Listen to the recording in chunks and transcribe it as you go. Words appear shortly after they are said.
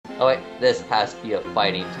Oh wait, this has to be a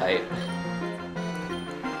fighting type.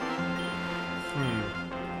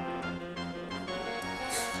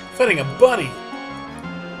 Fighting a bunny!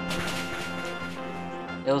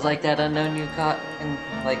 It was like that unknown you caught in,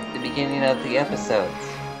 like, the beginning of the episodes.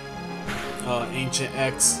 Ancient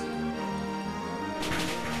X.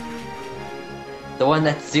 The one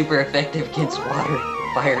that's super effective against water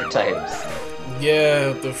fire types. Yeah,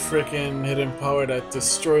 the frickin' hidden power that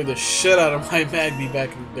destroyed the shit out of my Magby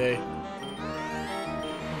back in the day.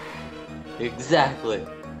 Exactly.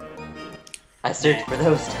 I searched for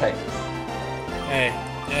those types.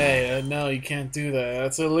 Hey, no, you can't do that.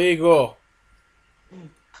 That's illegal.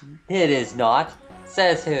 It is not.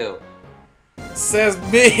 Says who? Says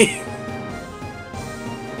me.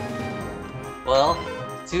 Well,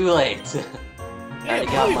 too late. I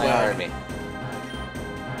got my army.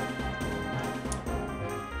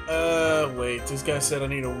 Wait. This guy said I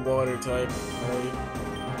need a water type. Right?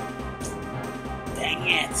 Dang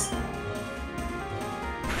it.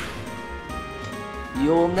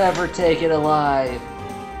 You'll never take it alive.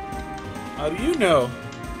 How do you know?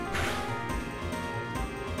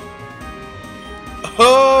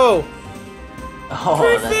 Oh! Oh,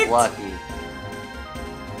 Perfect. That's lucky.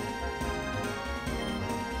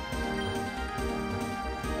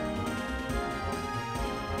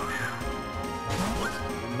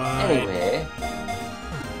 Anyway,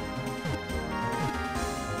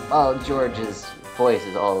 while George's voice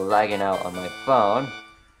is all lagging out on my phone.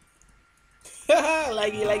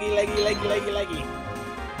 Laggy.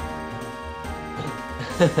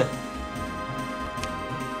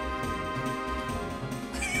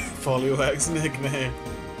 Follywags nickname.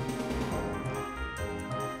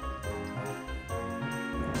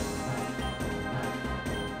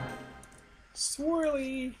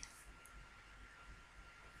 Swirly.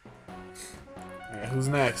 Alright, who's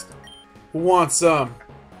next? Who wants some?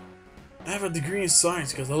 I have a degree in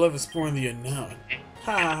science because I love exploring the unknown.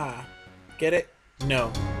 Ha ha ha. Get it?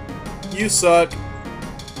 No. You suck.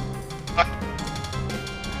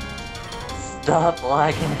 Stop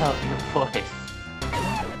lagging out your voice.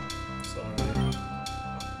 Sorry.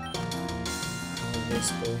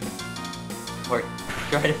 This way. Or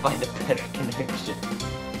try to find a better connection.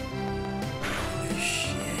 Holy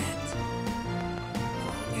shit.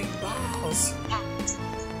 Holy balls.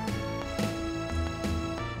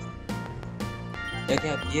 Look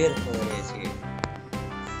how beautiful it is here.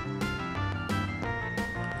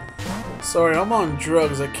 Sorry, I'm on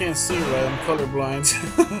drugs. I can't see right. I'm colorblind.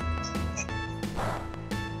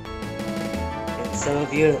 It's so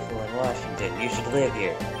beautiful in Washington. You should live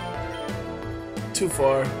here. Too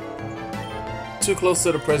far. Too close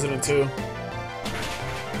to the president, too.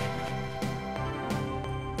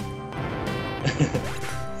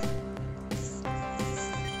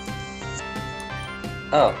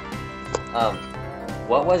 Oh.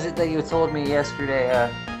 What was it that you told me yesterday,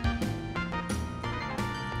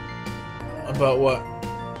 About what?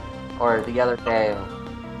 or the other day,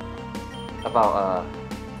 about,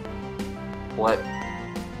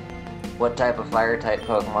 what type of fire type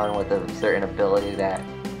Pokemon with a certain ability that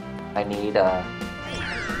I need, to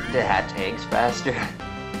hatch eggs faster?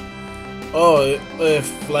 Oh,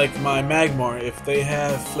 if, like, my Magmar, if they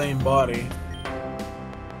have flame body.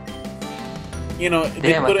 You know,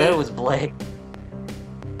 they Damn, I put thought it was Blake.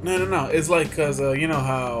 No. It's like, cause, you know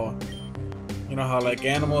how, like,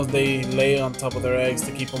 animals, they lay on top of their eggs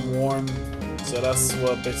to keep them warm. So that's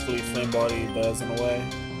what basically flame body does in a way.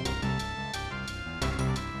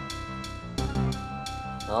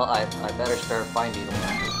 Well, I better start finding them.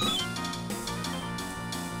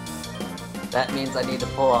 That means I need to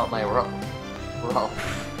pull out my Rolf.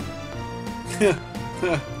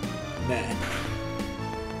 Nah.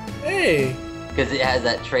 Hey! Because it has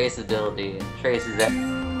that trace ability. It traces that.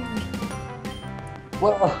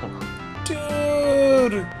 Whoa!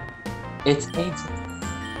 Dude! It's ancient.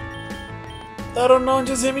 I don't know,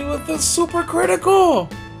 just hit me with the super critical!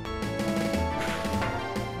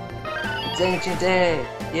 It's Ancient A!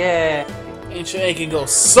 Yeah! Ancient A can go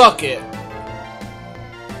suck it!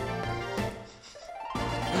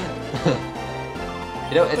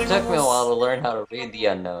 You know, it took me a while to learn how to read the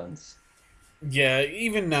unknowns. Yeah,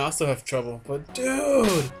 even now I still have trouble, but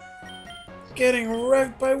dude! Getting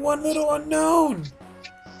wrecked by one little unknown!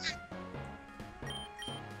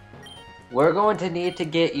 We're going to need to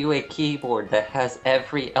get you a keyboard that has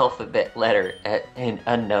every alphabet letter in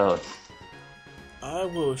unknown. I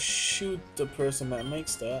will shoot the person that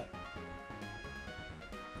makes that.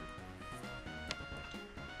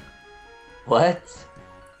 What?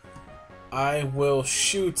 I will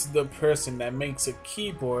shoot the person that makes a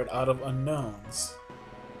keyboard out of unknowns.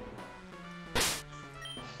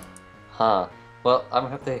 Huh. Well, I'm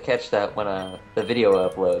gonna have to catch that when the video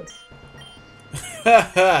uploads.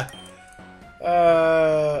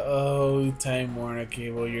 Oh, Time Warner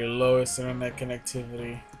Cable, your lowest internet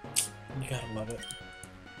connectivity. You gotta love it.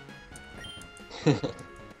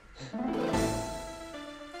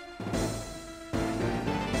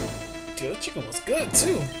 Dude, that chicken was good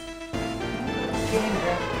too.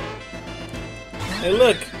 Hey,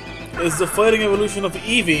 look! It's the fighting evolution of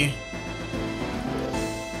Eevee.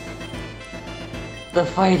 The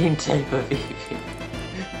fighting type of Eevee.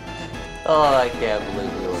 Oh, I can't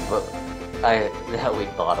believe that we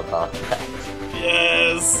thought about that.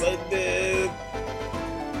 Yes, I did.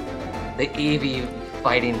 The Eevee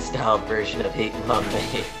fighting style version of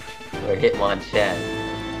Hitmonlee, or Hitmonchan.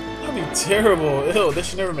 That'd be terrible. Ew, they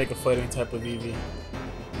should never make a fighting type of Eevee.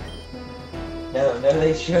 No,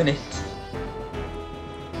 they shouldn't.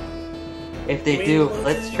 If they do,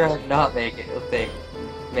 let's try to not make it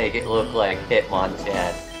look like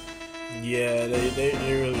Hitmonchan. Yeah, they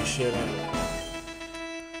really shouldn't.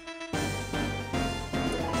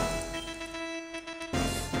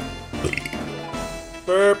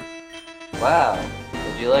 Burp. Wow,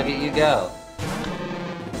 would you look at you go?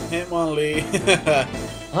 Hitmonlee.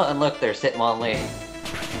 Oh, and look, there's Hitmonlee.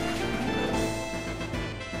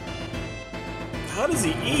 How does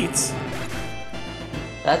he eat?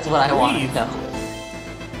 That's what I want to know.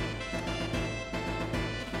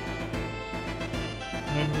 I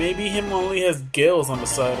mean, maybe Hitmonlee has gills on the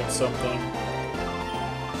side or something.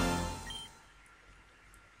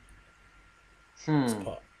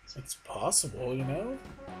 It's possible, you know?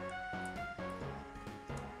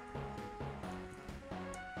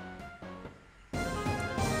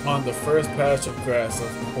 On the first patch of grass,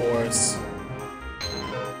 of course.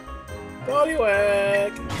 Body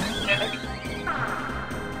wag!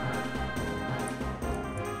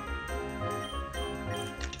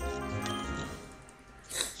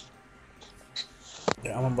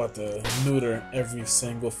 Yeah, I'm about to neuter every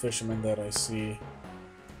single fisherman that I see.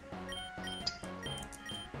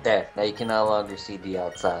 There, now you can no longer see the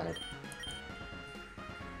outside.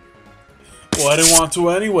 Well, I didn't want to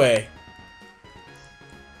anyway.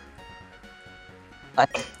 I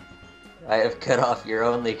have cut off your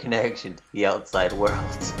only connection to the outside world.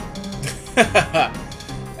 I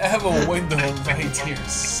have a window right here,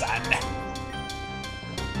 son.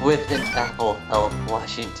 With an Apple Health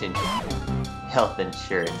Washington health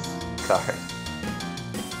insurance card.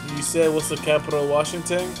 You said what's the capital of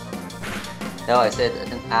Washington? No, I said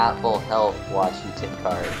an Apple Health Washington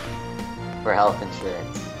card for health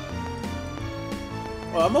insurance.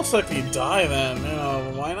 Well, I'll most likely die then. You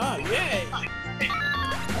know, why not? Yay!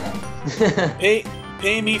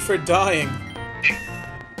 Pay me for dying.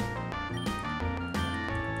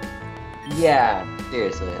 Yeah,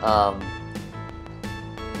 seriously.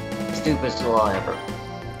 Stupidest law ever.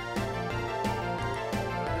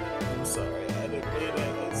 I'm sorry, I didn't mean it,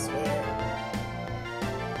 I swear.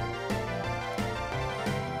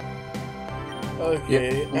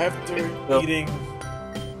 Okay, Yep. after eating...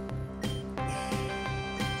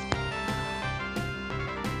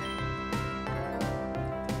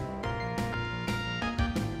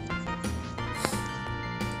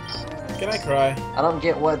 Can I cry? I don't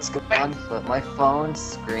get what's going on, but my phone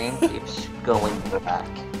screen keeps going black.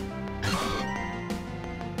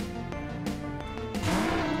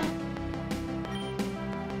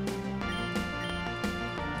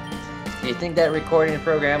 Do you think that recording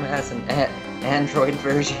program has an Android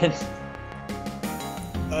version?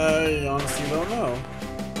 I honestly don't know.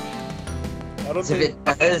 I don't If think...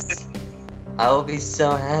 it does, I will be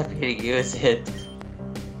so happy to use it.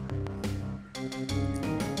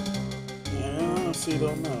 I honestly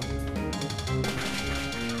don't know.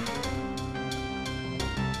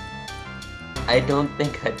 I don't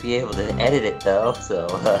think I'd be able to edit it though, so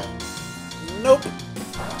Nope!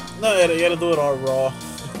 No, you gotta do it all raw.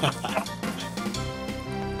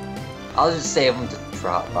 I'll just save them to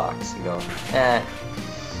Dropbox and go, eh.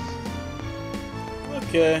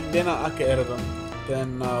 Okay, then I can edit them.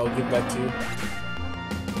 Then I'll get back to you.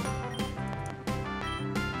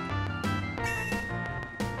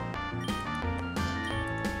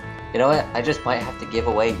 You know what? I just might have to give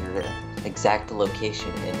away your exact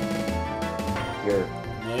location in your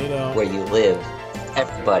No, you don't. where you live.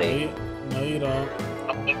 Everybody. No, you don't.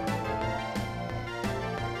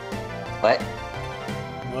 What?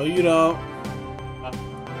 No, you don't.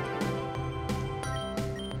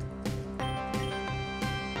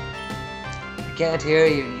 I can't hear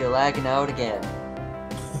you. You're lagging out again.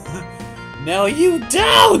 No, you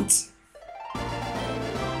don't!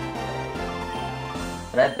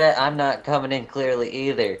 But I bet I'm not coming in clearly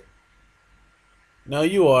either. No,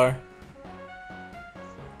 you are.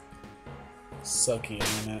 Sucky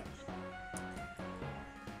internet.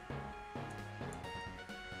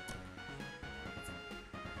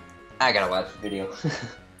 I gotta watch the video.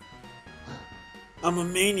 I'm a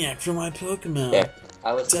maniac for my Pokemon. Yeah,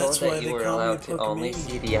 I was That's told why that they you were call me allowed to only Pokemaniac.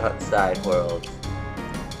 see the outside world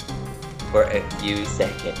for a few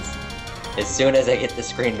seconds. As soon as I get the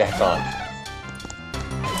screen back on.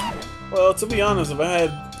 Well, to be honest, if I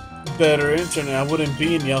had better internet, I wouldn't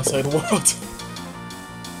be in the outside world.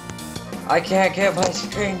 I can't get my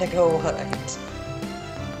screen to go white.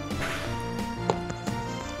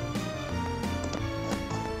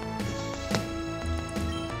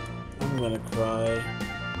 I'm gonna cry.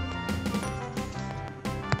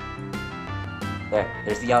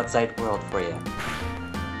 There's the outside world for you.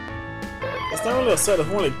 It's not really outside. It's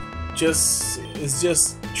more like it's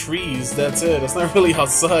just trees. That's it. It's not really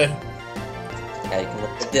outside. Yeah, you can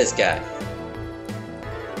look at this guy.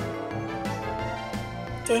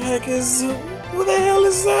 The heck is? What the hell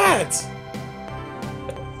is that?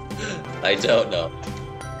 I don't know.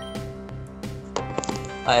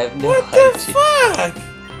 I have no What idea. the fuck?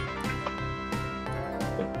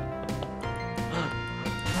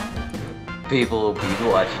 People will be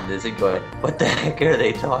watching this and going, what the heck are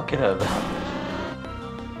they talking about?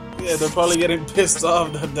 Yeah, they're probably getting pissed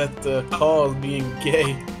off that the call is being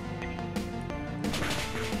gay.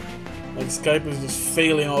 Like Skype is just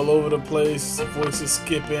failing all over the place, voices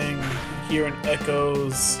skipping, hearing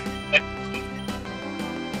echoes.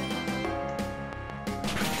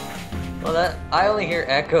 Well, I only hear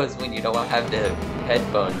echoes when you don't have the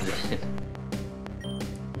headphones in.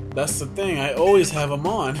 That's the thing, I always have them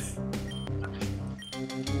on.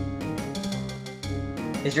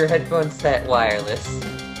 Is your headphone set wireless?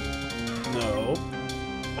 No.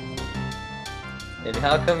 And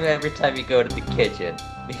how come every time you go to the kitchen,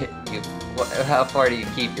 how far do you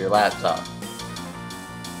keep your laptop?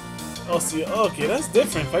 Oh, see, okay, that's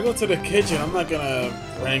different. If I go to the kitchen, I'm not gonna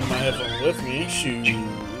bring my headphone with me. Shoot.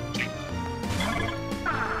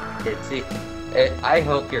 See, I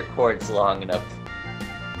hope your cord's long enough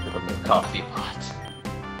for the coffee pot.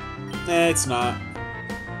 Nah, it's not.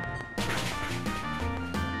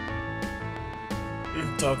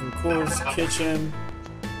 I'm talking cords, kitchen,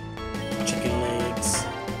 chicken legs,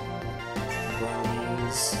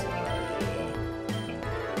 brownies.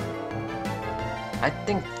 I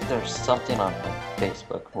think there's something on my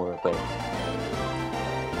Facebook where, wait.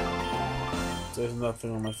 There's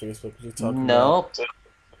nothing on my Facebook. What are you talking Nope.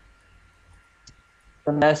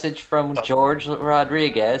 A message from George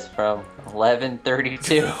Rodriguez from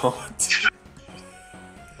 11:32. about?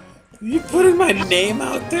 You putting my name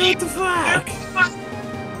out there? What the fuck?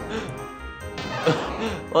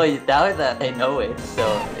 Well, now that they know it,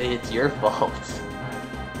 so it's your fault.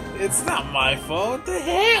 It's not my fault. What the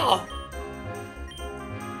hell?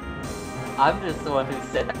 I'm just the one who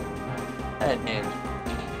said that name.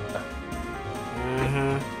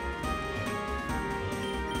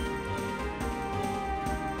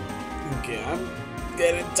 Okay, I'm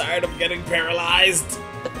getting tired of getting paralyzed.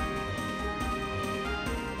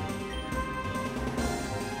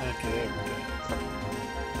 Okay, there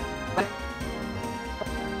we go.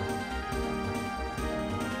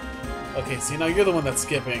 Okay, see, now you're the one that's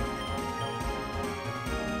skipping.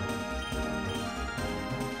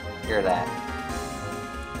 Hear that?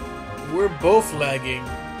 We're both lagging.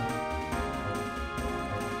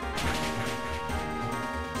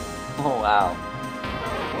 Oh wow.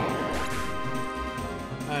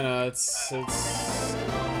 I know, it's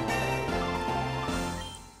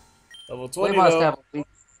level 20 We must though. have a weak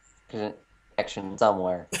connection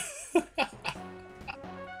somewhere.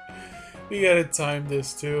 We gotta time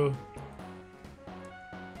this too.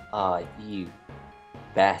 Aw, you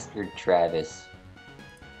bastard Travis.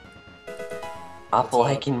 Stop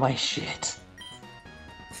liking my shit.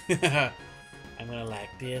 I'm gonna like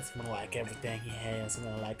this, I'm gonna like everything he has, I'm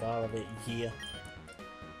gonna like all of it here.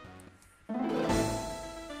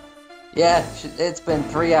 Yeah, it's been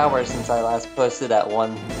 3 hours since I last posted that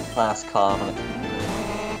one last comment.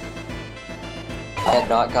 I had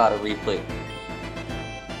not got a replay.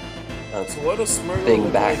 So what does Smirgle Being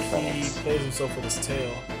look back like from he it. plays himself with his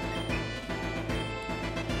tail?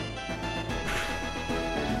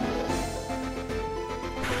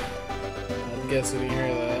 I guess we didn't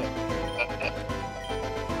hear that.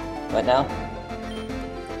 What now?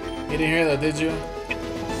 You didn't hear that, did you?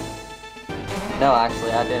 No,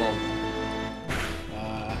 actually, I didn't.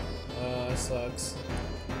 That sucks.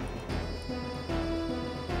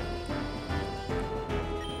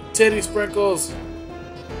 Titty sprinkles!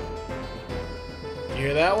 You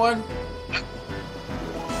hear that one?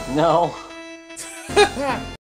 No.